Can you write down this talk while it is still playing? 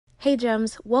Hey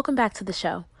Gems, welcome back to the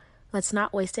show. Let's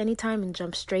not waste any time and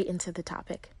jump straight into the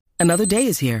topic. Another day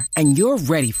is here, and you're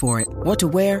ready for it. What to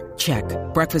wear? Check.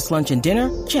 Breakfast, lunch, and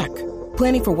dinner? Check.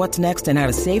 Planning for what's next and how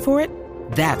to save for it?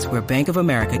 That's where Bank of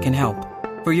America can help.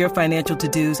 For your financial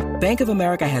to-dos, Bank of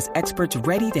America has experts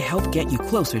ready to help get you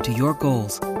closer to your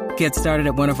goals. Get started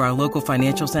at one of our local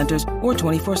financial centers or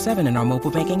 24/7 in our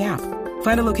mobile banking app.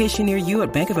 Find a location near you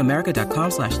at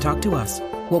bankofamerica.com/talktous.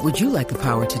 What would you like the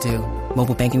power to do?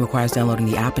 Mobile banking requires downloading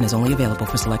the app and is only available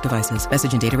for select devices.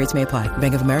 Message and data rates may apply.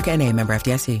 Bank of America N.A., member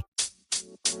FDIC.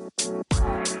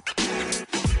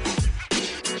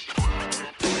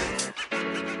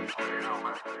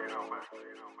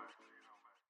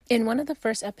 In one of the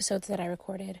first episodes that I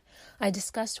recorded, I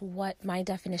discussed what my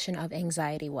definition of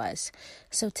anxiety was.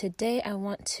 So today I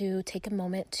want to take a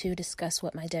moment to discuss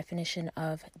what my definition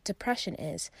of depression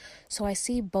is. So I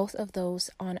see both of those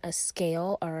on a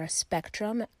scale or a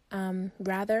spectrum,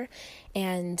 rather.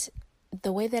 And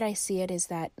the way that I see it is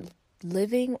that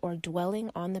living or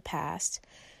dwelling on the past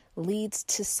leads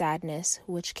to sadness,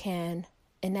 which can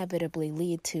inevitably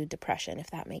lead to depression,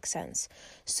 if that makes sense.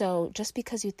 So just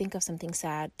because you think of something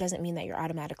sad doesn't mean that you're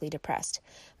automatically depressed.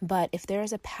 But if there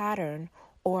is a pattern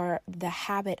or the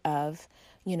habit of,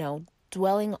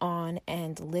 dwelling on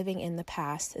and living in the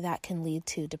past, that can lead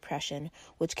to depression,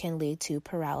 which can lead to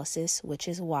paralysis, which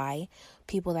is why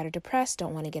people that are depressed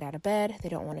don't want to get out of bed, they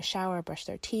don't want to shower, brush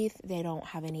their teeth, they don't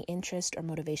have any interest or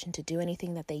motivation to do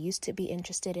anything that they used to be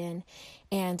interested in.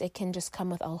 And it can just come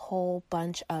with a whole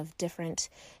bunch of different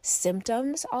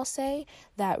symptoms, I'll say,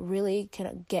 that really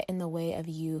can get in the way of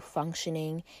you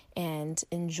functioning and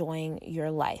enjoying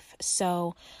your life.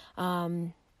 So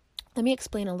let me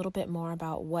explain a little bit more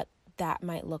about what that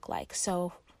might look like.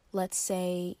 So let's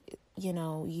say,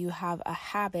 you have a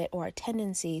habit or a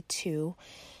tendency to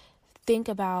think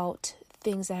about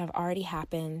things that have already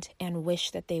happened and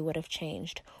wish that they would have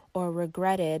changed, or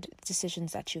regretted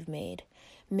decisions that you've made.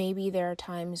 Maybe there are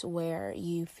times where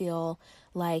you feel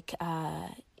like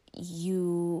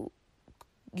you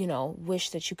wish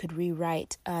that you could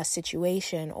rewrite a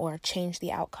situation or change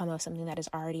the outcome of something that has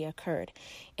already occurred.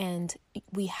 And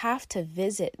we have to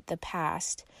visit the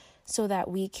past so that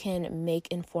we can make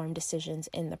informed decisions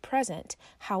in the present.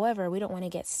 However, we don't want to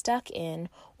get stuck in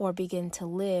or begin to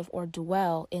live or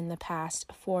dwell in the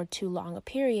past for too long a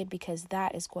period, because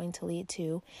that is going to lead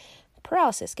to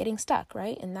paralysis, getting stuck,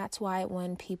 right? And that's why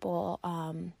when people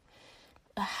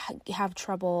have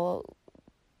trouble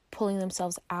pulling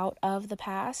themselves out of the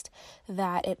past,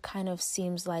 that it kind of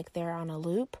seems like they're on a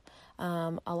loop.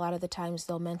 A lot of the times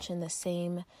they'll mention the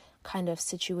same kind of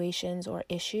situations or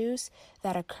issues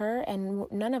that occur, and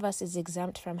none of us is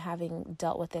exempt from having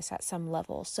dealt with this at some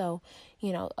level. So,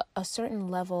 a certain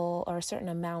level or a certain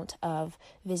amount of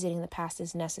visiting the past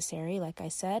is necessary. Like I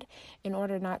said, in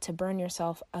order not to burn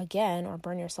yourself again or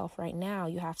burn yourself right now,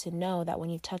 you have to know that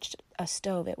when you touched a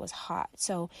stove, it was hot.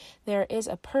 So there is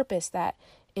a purpose that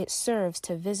it serves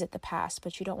to visit the past,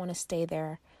 but you don't want to stay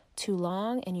there too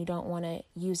long, and you don't want to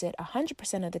use it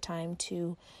 100% of the time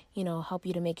to, help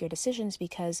you to make your decisions,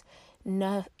 because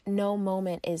no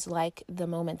moment is like the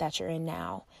moment that you're in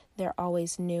now. They're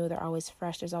always new, they're always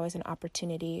fresh, there's always an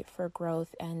opportunity for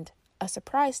growth and a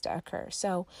surprise to occur.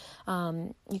 So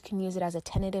you can use it as a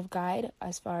tentative guide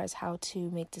as far as how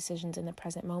to make decisions in the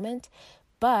present moment.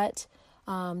 But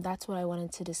that's what I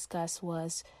wanted to discuss,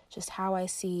 was just how I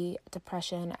see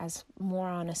depression as more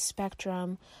on a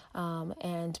spectrum,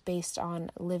 and based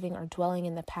on living or dwelling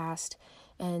in the past.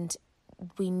 And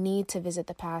we need to visit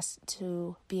the past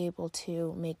to be able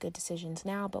to make good decisions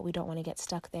now, but we don't want to get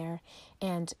stuck there.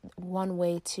 And one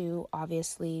way to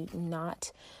obviously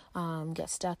not get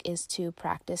stuck is to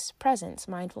practice presence,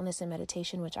 mindfulness, and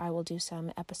meditation, which I will do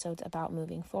some episodes about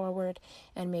moving forward,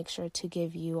 and make sure to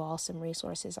give you all some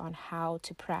resources on how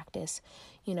to practice,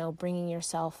 bringing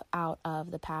yourself out of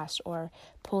the past or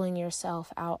pulling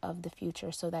yourself out of the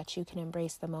future so that you can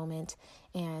embrace the moment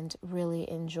and really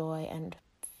enjoy and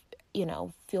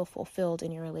feel fulfilled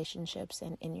in your relationships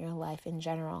and in your life in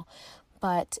general.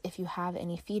 But if you have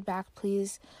any feedback,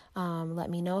 please let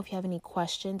me know. If you have any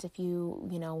questions, if you,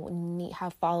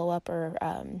 have follow-up or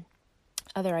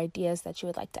other ideas that you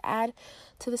would like to add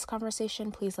to this conversation,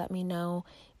 please let me know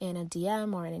in a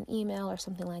DM or in an email or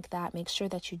something like that. Make sure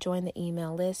that you join the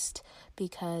email list,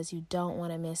 because you don't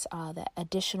want to miss the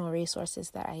additional resources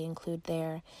that I include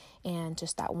there, and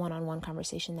just that one-on-one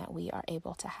conversation that we are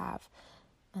able to have.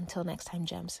 Until next time,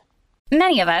 Gems.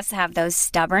 Many of us have those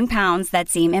stubborn pounds that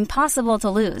seem impossible to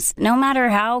lose, no matter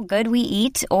how good we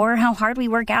eat or how hard we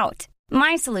work out.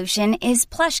 My solution is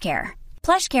PlushCare.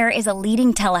 PlushCare is a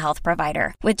leading telehealth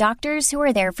provider with doctors who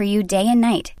are there for you day and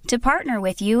night to partner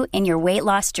with you in your weight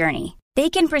loss journey.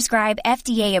 They can prescribe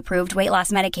FDA-approved weight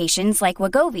loss medications like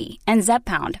Wegovy and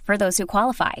Zepbound for those who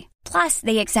qualify. Plus,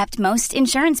 they accept most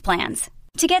insurance plans.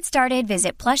 To get started,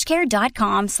 visit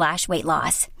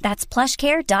plushcare.com/weightloss. That's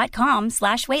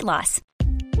plushcare.com/weightloss.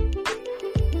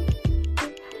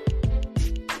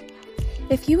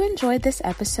 If you enjoyed this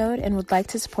episode and would like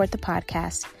to support the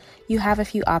podcast, you have a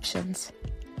few options.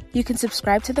 You can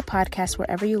subscribe to the podcast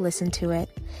wherever you listen to it,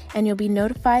 and you'll be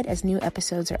notified as new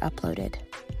episodes are uploaded.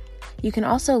 You can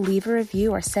also leave a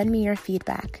review or send me your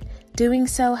feedback. Doing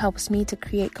so helps me to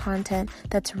create content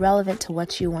that's relevant to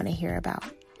what you want to hear about.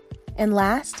 And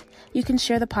last, you can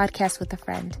share the podcast with a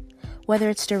friend. Whether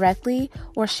it's directly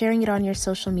or sharing it on your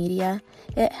social media,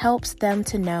 it helps them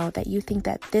to know that you think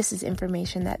that this is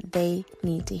information that they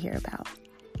need to hear about.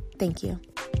 Thank you.